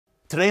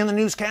Today on the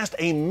newscast,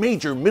 a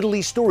major Middle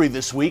East story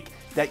this week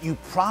that you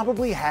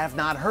probably have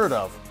not heard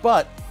of,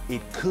 but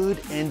it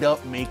could end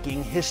up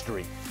making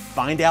history.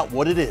 Find out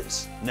what it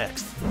is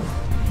next.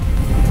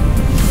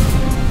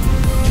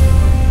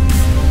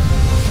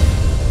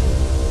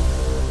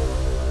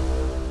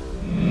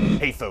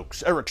 Hey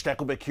folks, Erick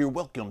Stakelbeck here.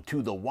 Welcome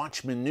to the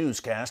Watchman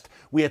Newscast.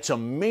 We had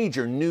some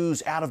major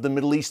news out of the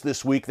Middle East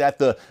this week that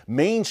the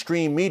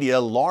mainstream media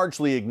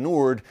largely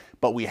ignored,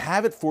 but we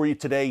have it for you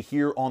today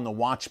here on the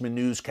Watchman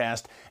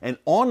Newscast. An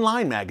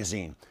online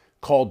magazine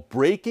called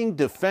Breaking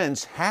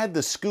Defense had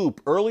the scoop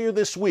earlier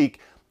this week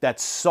that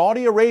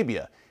Saudi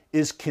Arabia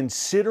is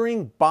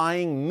considering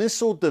buying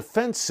missile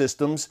defense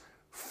systems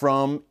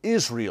from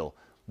Israel.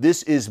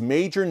 This is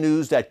major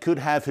news that could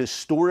have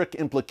historic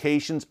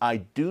implications. I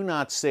do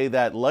not say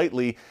that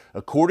lightly.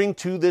 According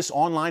to this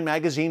online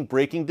magazine,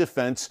 Breaking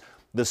Defense,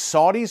 the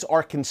Saudis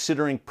are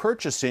considering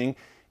purchasing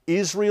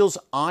Israel's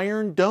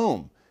Iron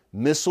Dome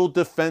missile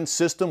defense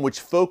system, which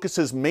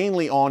focuses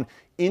mainly on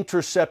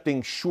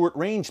intercepting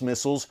short-range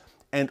missiles,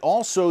 and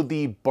also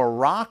the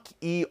Barak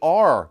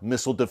ER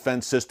missile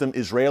defense system,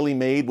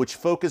 Israeli-made, which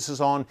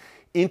focuses on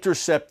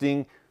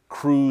intercepting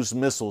cruise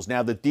missiles.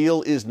 Now, the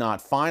deal is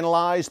not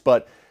finalized,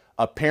 but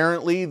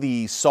apparently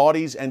the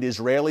Saudis and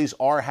Israelis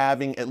are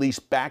having at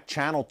least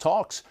back-channel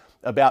talks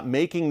about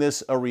making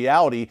this a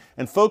reality.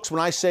 And folks,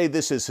 when I say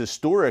this is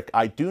historic,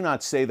 I do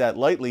not say that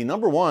lightly.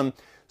 Number one,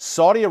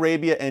 Saudi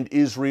Arabia and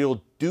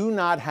Israel do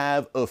not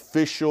have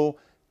official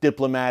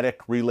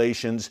diplomatic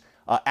relations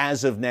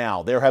as of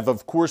now. There have,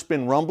 of course,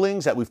 been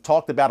rumblings that we've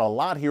talked about a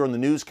lot here on the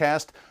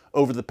newscast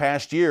over the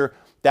past year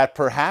that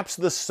perhaps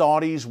the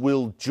Saudis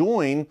will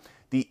join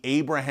the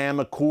Abraham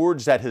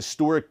Accords, that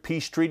historic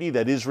peace treaty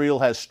that Israel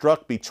has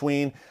struck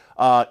between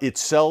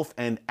itself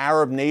and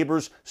Arab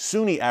neighbors,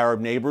 Sunni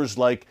Arab neighbors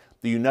like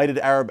the United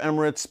Arab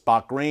Emirates,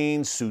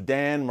 Bahrain,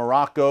 Sudan,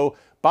 Morocco.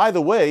 By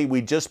the way,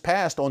 we just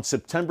passed on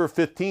September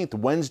 15th,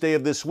 Wednesday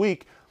of this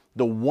week,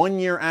 the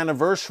one-year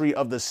anniversary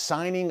of the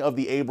signing of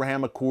the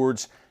Abraham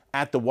Accords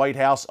at the White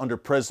House under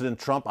President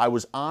Trump. I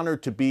was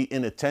honored to be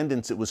in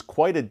attendance. It was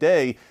quite a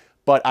day.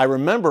 But I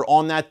remember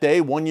on that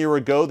day, 1 year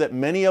ago, that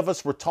many of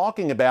us were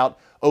talking about,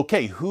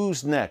 okay,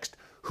 who's next?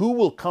 Who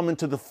will come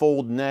into the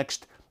fold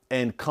next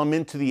and come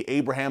into the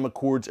Abraham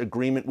Accords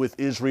agreement with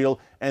Israel?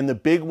 And the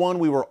big one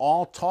we were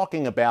all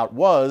talking about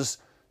was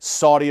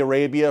Saudi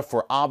Arabia,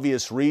 for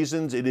obvious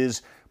reasons. It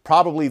is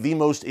probably the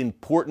most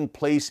important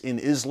place in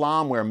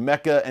Islam, where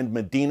Mecca and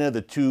Medina,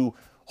 the two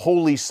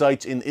holy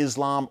sites in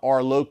Islam,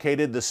 are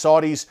located. The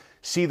Saudis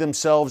see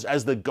themselves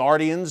as the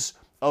guardians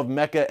of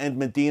Mecca and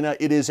Medina.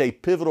 It is a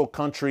pivotal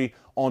country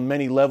on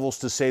many levels,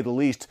 to say the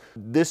least.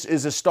 This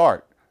is a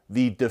start.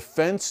 The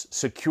defense,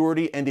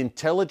 security, and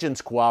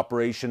intelligence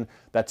cooperation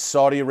that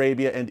Saudi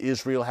Arabia and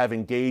Israel have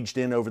engaged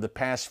in over the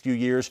past few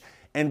years.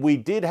 And we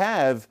did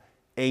have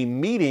a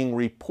meeting,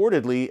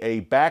 reportedly a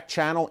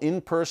back-channel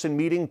in-person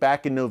meeting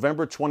back in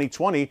November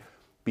 2020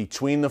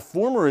 between the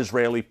former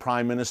Israeli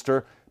Prime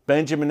Minister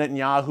Benjamin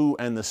Netanyahu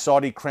and the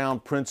Saudi Crown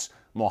Prince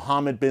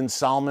Mohammed bin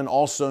Salman,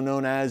 also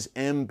known as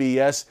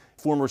MBS.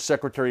 Former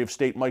Secretary of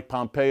State Mike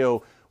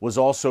Pompeo was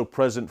also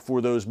present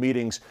for those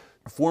meetings.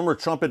 Former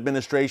Trump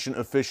administration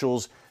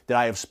officials that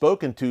I have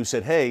spoken to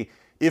said, hey,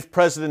 if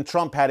President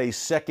Trump had a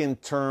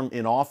second term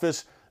in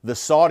office, the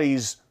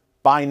Saudis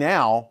by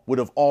now would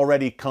have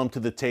already come to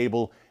the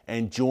table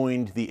and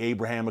joined the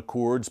Abraham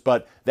Accords.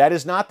 But that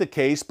is not the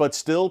case. But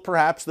still,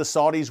 perhaps the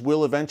Saudis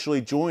will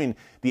eventually join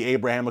the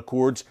Abraham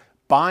Accords.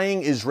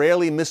 Buying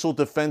Israeli missile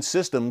defense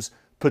systems,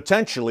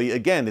 potentially,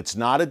 again, it's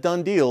not a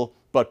done deal,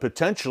 but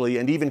potentially,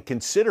 and even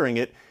considering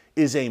it,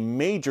 is a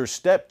major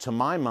step, to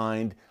my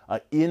mind,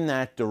 in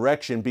that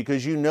direction,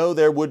 because you know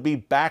there would be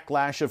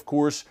backlash, of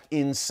course,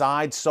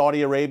 inside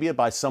Saudi Arabia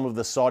by some of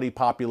the Saudi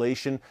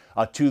population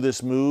to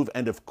this move,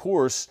 and of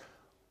course,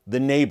 the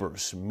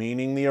neighbors,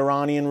 meaning the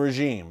Iranian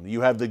regime.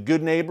 You have the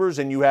good neighbors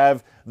and you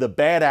have the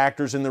bad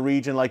actors in the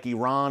region like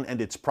Iran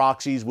and its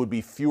proxies would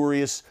be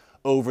furious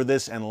over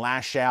this and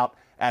lash out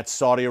at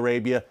Saudi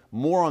Arabia.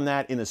 More on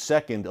that in a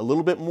second. A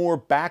little bit more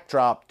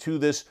backdrop to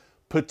this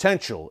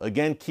potential,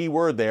 again, key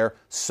word there,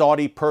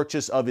 Saudi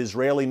purchase of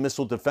Israeli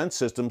missile defense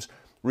systems.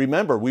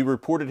 Remember, we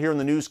reported here in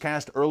the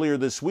newscast earlier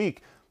this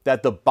week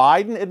that the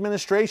Biden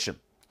administration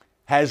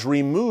has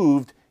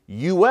removed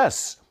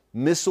U.S.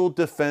 missile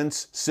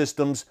defense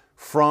systems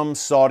from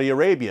Saudi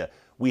Arabia.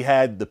 We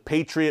had the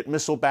Patriot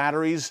missile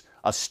batteries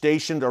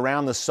stationed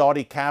around the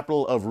Saudi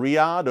capital of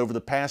Riyadh over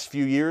the past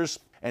few years,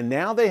 and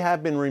now they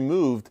have been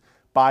removed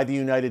by the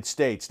United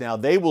States. Now,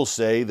 they will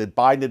say, that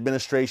Biden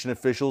administration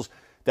officials,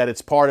 that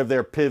it's part of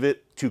their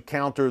pivot to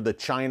counter the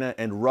China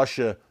and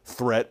Russia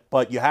threat.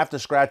 But you have to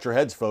scratch your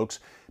heads, folks,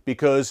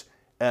 because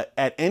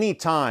at any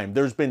time,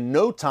 there's been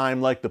no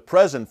time like the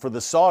present for the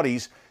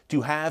Saudis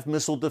to have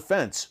missile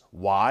defense.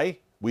 Why?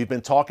 We've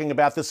been talking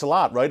about this a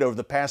lot, right, over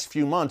the past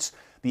few months.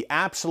 The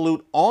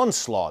absolute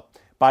onslaught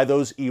by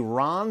those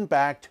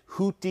Iran-backed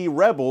Houthi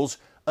rebels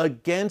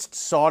against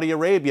Saudi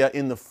Arabia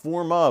in the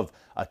form of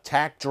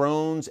attack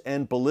drones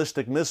and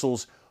ballistic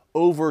missiles.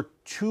 Over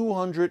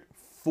 200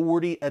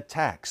 40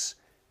 attacks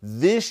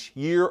this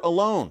year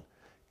alone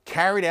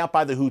carried out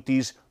by the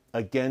Houthis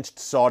against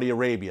Saudi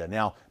Arabia.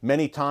 Now,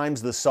 many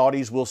times the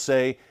Saudis will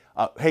say,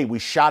 hey, we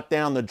shot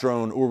down the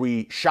drone or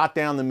we shot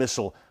down the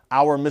missile,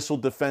 our missile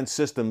defense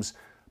systems.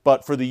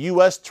 But for the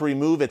U.S. to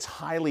remove its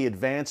highly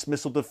advanced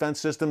missile defense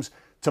systems,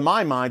 to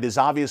my mind, is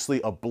obviously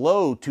a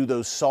blow to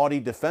those Saudi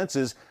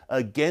defenses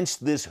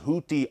against this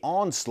Houthi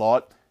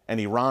onslaught, an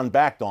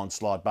Iran-backed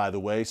onslaught, by the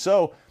way.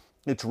 So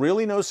it's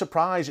really no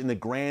surprise in the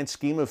grand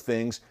scheme of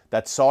things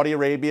that Saudi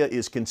Arabia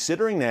is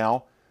considering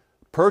now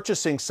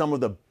purchasing some of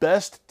the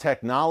best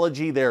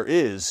technology there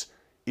is,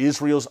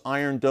 Israel's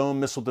Iron Dome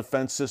missile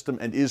defense system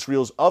and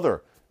Israel's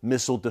other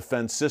missile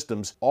defense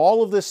systems.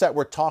 All of this that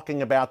we're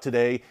talking about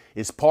today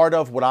is part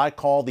of what I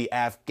call the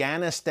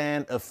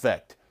Afghanistan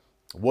effect.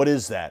 What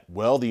is that?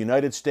 Well, the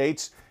United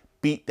States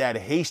beat that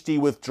hasty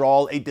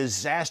withdrawal, a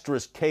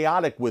disastrous,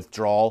 chaotic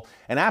withdrawal,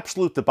 an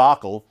absolute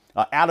debacle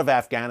out of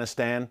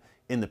Afghanistan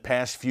in the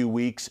past few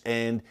weeks,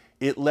 and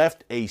it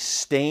left a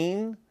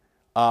stain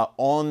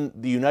on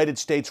the United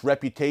States'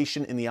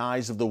 reputation in the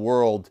eyes of the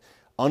world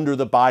under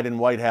the Biden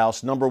White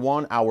House. Number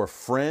one, our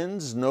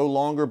friends no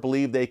longer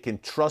believe they can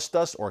trust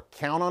us or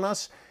count on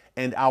us,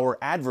 and our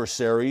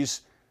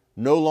adversaries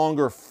no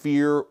longer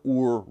fear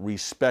or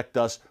respect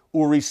us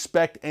or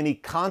respect any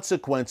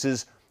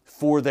consequences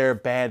for their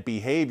bad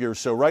behavior.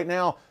 So right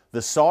now, the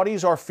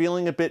Saudis are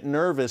feeling a bit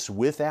nervous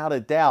without a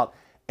doubt,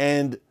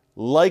 and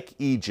like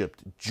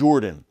Egypt,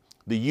 Jordan,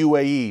 the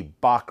UAE,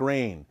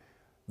 Bahrain,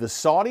 the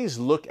Saudis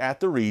look at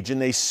the region,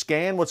 they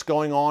scan what's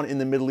going on in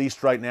the Middle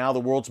East right now, the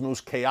world's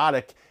most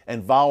chaotic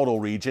and volatile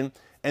region,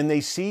 and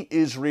they see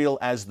Israel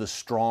as the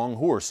strong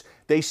horse.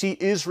 They see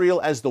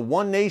Israel as the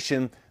one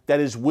nation that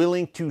is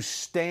willing to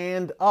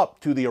stand up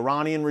to the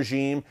Iranian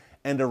regime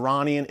and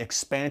Iranian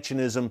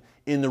expansionism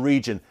in the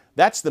region.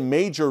 That's the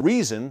major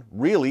reason,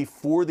 really,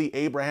 for the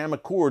Abraham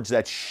Accords,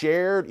 that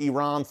shared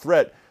Iran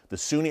threat. The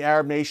Sunni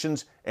Arab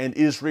nations and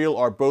Israel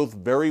are both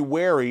very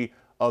wary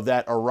of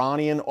that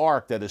Iranian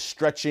arc that is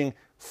stretching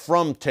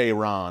from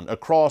Tehran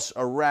across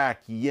Iraq,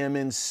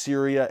 Yemen,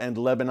 Syria, and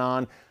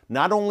Lebanon,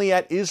 not only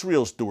at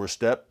Israel's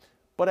doorstep,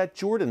 but at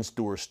Jordan's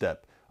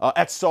doorstep,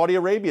 at Saudi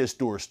Arabia's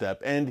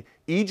doorstep. And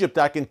Egypt,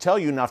 I can tell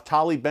you,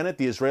 Naftali Bennett,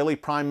 the Israeli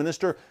Prime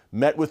Minister,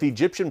 met with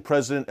Egyptian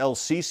President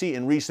el-Sisi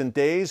in recent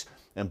days,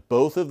 and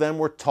both of them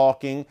were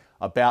talking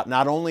about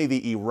not only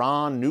the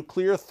Iran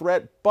nuclear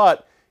threat,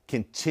 but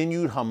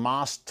continued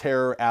Hamas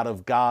terror out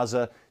of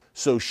Gaza.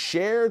 So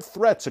shared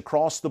threats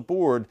across the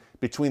board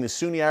between the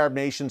Sunni Arab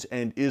nations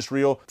and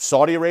Israel.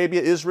 Saudi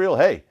Arabia, Israel,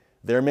 hey,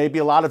 there may be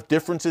a lot of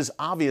differences,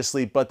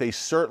 obviously, but they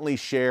certainly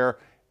share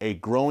a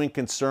growing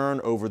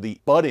concern over the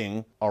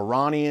budding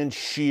Iranian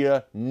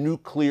Shia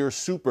nuclear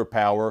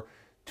superpower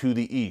to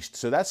the east.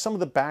 So that's some of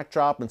the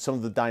backdrop and some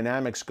of the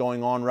dynamics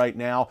going on right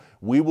now.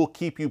 We will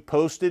keep you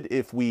posted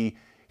if we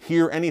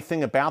hear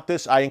anything about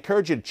this. I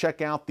encourage you to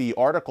check out the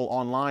article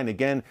online.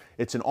 Again,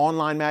 it's an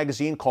online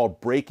magazine called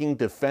Breaking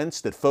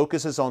Defense that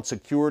focuses on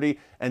security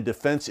and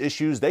defense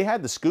issues. They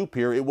had the scoop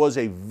here. It was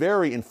a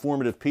very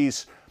informative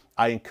piece.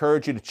 I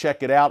encourage you to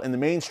check it out. In the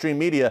mainstream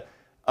media,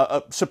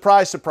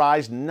 surprise,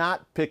 surprise,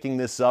 not picking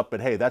this up,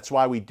 but hey, that's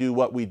why we do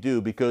what we do,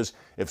 because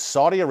if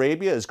Saudi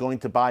Arabia is going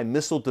to buy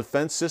missile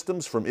defense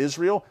systems from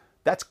Israel,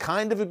 that's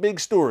kind of a big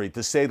story,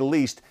 to say the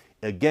least.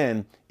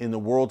 Again, in the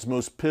world's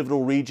most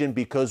pivotal region,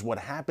 because what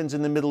happens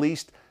in the Middle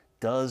East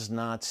does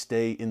not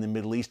stay in the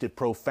Middle East. It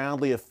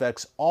profoundly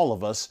affects all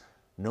of us,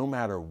 no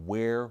matter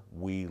where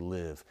we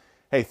live.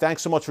 Hey,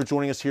 thanks so much for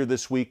joining us here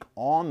this week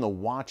on the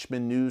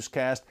Watchman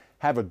Newscast.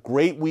 Have a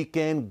great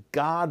weekend.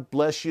 God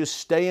bless you.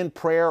 Stay in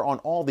prayer on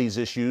all these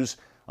issues.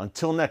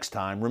 Until next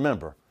time,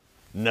 remember,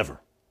 never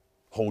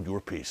hold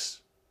your peace.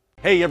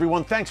 Hey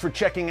everyone, thanks for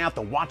checking out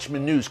the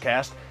Watchman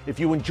Newscast. If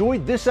you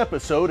enjoyed this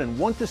episode and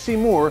want to see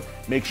more,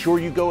 make sure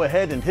you go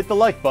ahead and hit the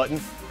like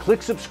button,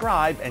 click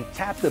subscribe, and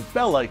tap the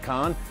bell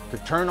icon to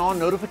turn on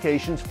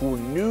notifications for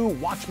new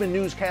Watchman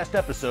Newscast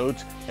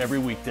episodes every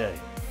weekday.